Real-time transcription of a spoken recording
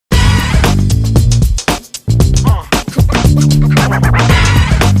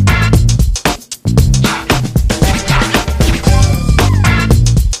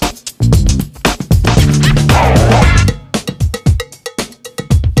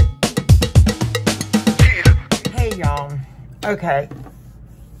Okay.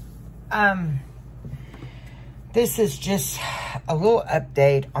 This is just a little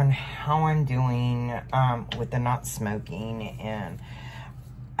update on how I'm doing with the not smoking, and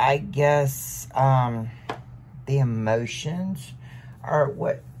I guess the emotions are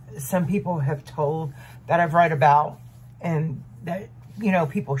what some people have told that I've read about, and that, you know,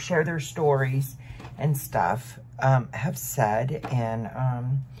 people share their stories and stuff, have said, and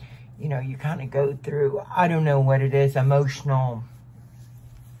you know, you kind of go through, I don't know what it is, emotional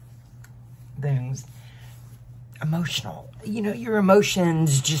things. Emotional, you know, your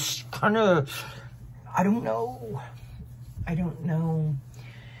emotions just kind of, I don't know.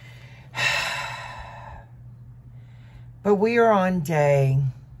 But we are on day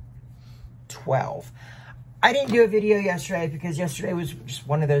 12. I didn't do a video yesterday because yesterday was just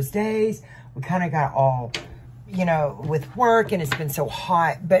one of those days. We kind of got all, you know, with work, and it's been so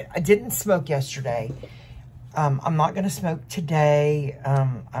hot, but I didn't smoke yesterday. I'm not going to smoke today.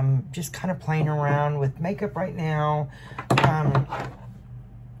 I'm just kind of playing around with makeup right now.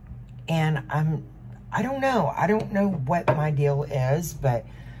 And I don't know. I don't know what my deal is, but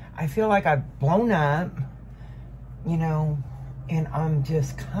I feel like I've blown up, you know, and I'm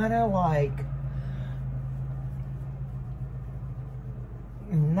just kind of like,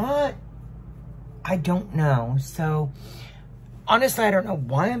 I don't know. So honestly, I don't know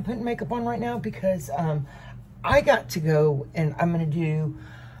why I'm putting makeup on right now, because, I got to go, and I'm going to do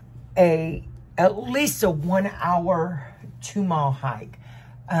at least a 1 hour, 2 mile hike.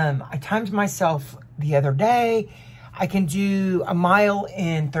 I timed myself the other day. I can do a mile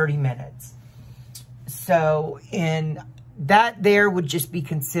in 30 minutes. So, and that there would just be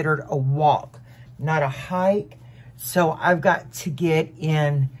considered a walk, not a hike. So I've got to get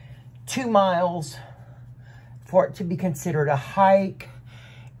in 2 miles for it to be considered a hike.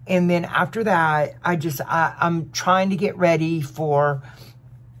 And then after that, I'm trying to get ready for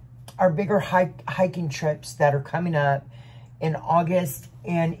our bigger hiking trips that are coming up in August,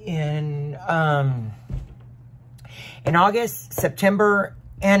 and in August, September,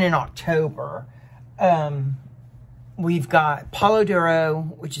 and in October. We've got Palo Duro,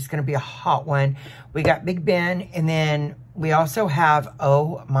 which is going to be a hot one. We got Big Bend, and then we also have,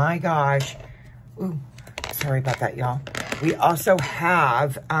 oh my gosh, ooh, sorry about that, y'all. We also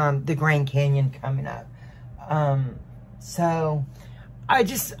have the Grand Canyon coming up. So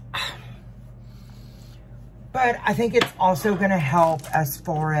but I think it's also going to help as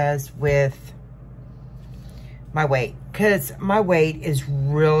far as with my weight, because my weight is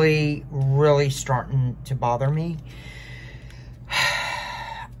really, really starting to bother me.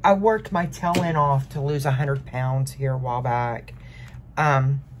 I worked my tail end off to lose 100 pounds here a while back.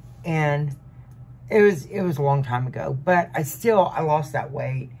 And it was a long time ago, but I lost that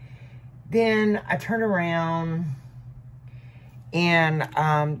weight. Then I turned around, and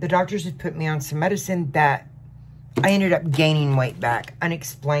the doctors had put me on some medicine that I ended up gaining weight back.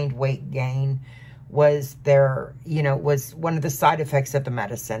 Unexplained weight gain was was one of the side effects of the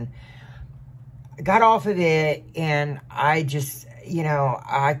medicine. I got off of it, and I just,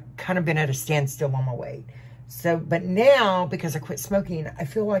 I kind of been at a standstill on my weight. So, but now, because I quit smoking, I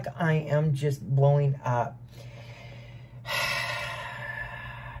feel like I am just blowing up.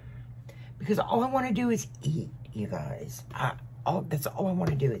 Because all I want to do is eat, you guys. That's all I want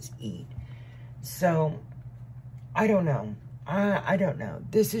to do is eat. So, I don't know. I don't know.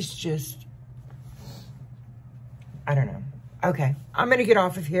 This is just, I don't know. Okay, I'm going to get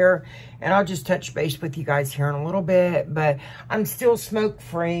off of here, and I'll just touch base with you guys here in a little bit. But I'm still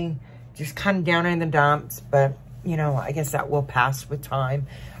smoke-free, just kind of down in the dumps. But, I guess that will pass with time.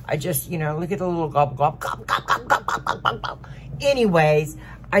 I just, look at the little gobble, gobble, gobble, gobble, gobble, gobble, gobble, gobble, gobble. Anyways,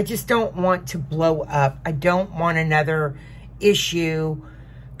 I just don't want to blow up. I don't want another issue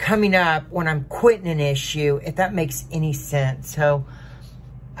coming up when I'm quitting an issue, if that makes any sense. So,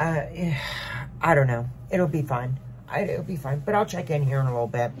 I don't know. It'll be fine. It'll be fine. But I'll check in here in a little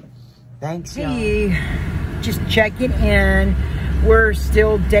bit. Thanks, y'all. Just checking in. We're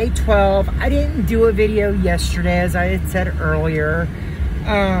still day 12. I didn't do a video yesterday, as I had said earlier.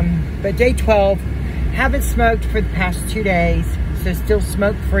 But day 12. Haven't smoked for the past 2 days. So still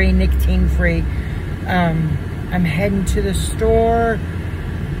smoke-free, nicotine-free. I'm heading to the store.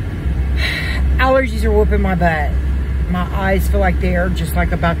 Allergies are whooping my butt. My eyes feel like they are just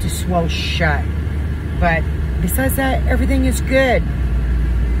like about to swell shut. But besides that, everything is good.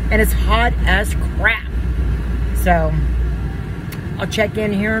 And it's hot as crap. So, I'll check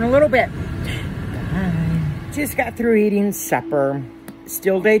in here in a little bit. Bye. Just got through eating supper.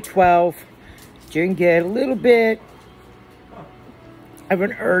 Still day 12. Doing good. A little bit of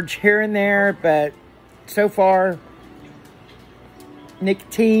an urge here and there, but so far,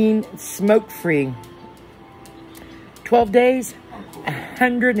 nicotine, smoke-free. 12 days,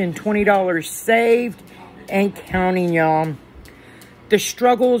 $120 saved and counting, y'all. The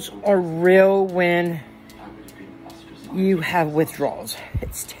struggles are real when you have withdrawals.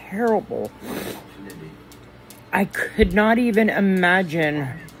 It's terrible. I could not even imagine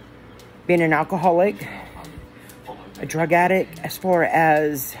being an alcoholic, a drug addict, as far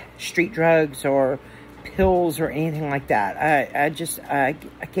as street drugs or pills or anything like that. I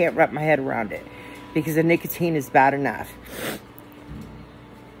can't wrap my head around it because the nicotine is bad enough.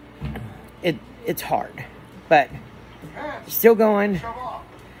 It's hard, but still going.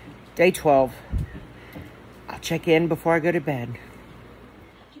 Day 12. I'll check in before I go to bed.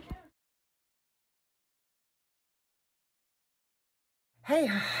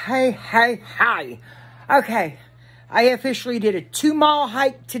 Hey. Okay, I officially did a 2-mile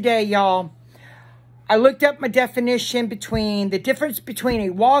hike today, y'all. I looked up my definition between the difference between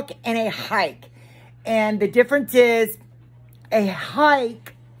a walk and a hike. And the difference is a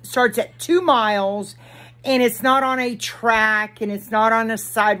hike starts at 2 miles and it's not on a track and it's not on a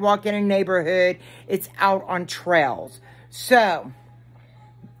sidewalk in a neighborhood. It's out on trails. So,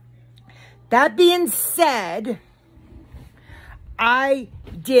 that being said, I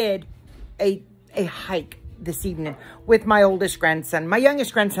did a hike this evening with my oldest grandson. My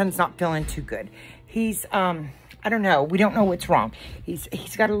youngest grandson's not feeling too good. He's, I don't know. We don't know what's wrong. He's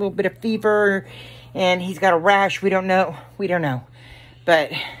got a little bit of fever and he's got a rash. We don't know.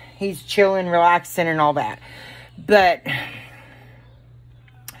 But he's chilling, relaxing and all that. But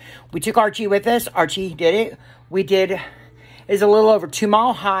we took Archie with us. Archie did it. It's a little over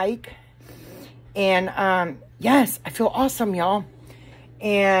 2-mile hike. And, yes, I feel awesome, y'all.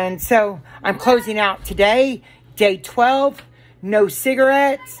 And so I'm closing out today, day 12. No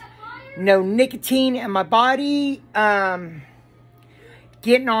cigarettes, no nicotine in my body.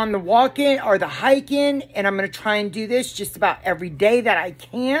 Getting on the walking or the hiking, and I'm going to try and do this just about every day that I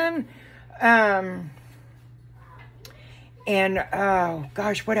can. And oh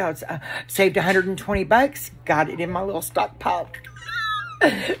gosh, what else? Saved $120. Got it in my little stockpile.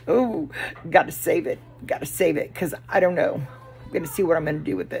 Oh, got to save it. Because I don't know. I'm going to see what I'm going to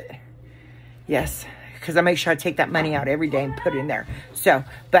do with it. Yes, because I make sure I take that money out every day and put it in there. So,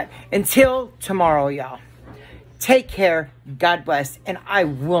 but until tomorrow, y'all. Take care. God bless. And I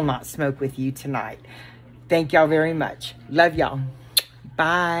will not smoke with you tonight. Thank y'all very much. Love y'all.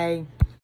 Bye.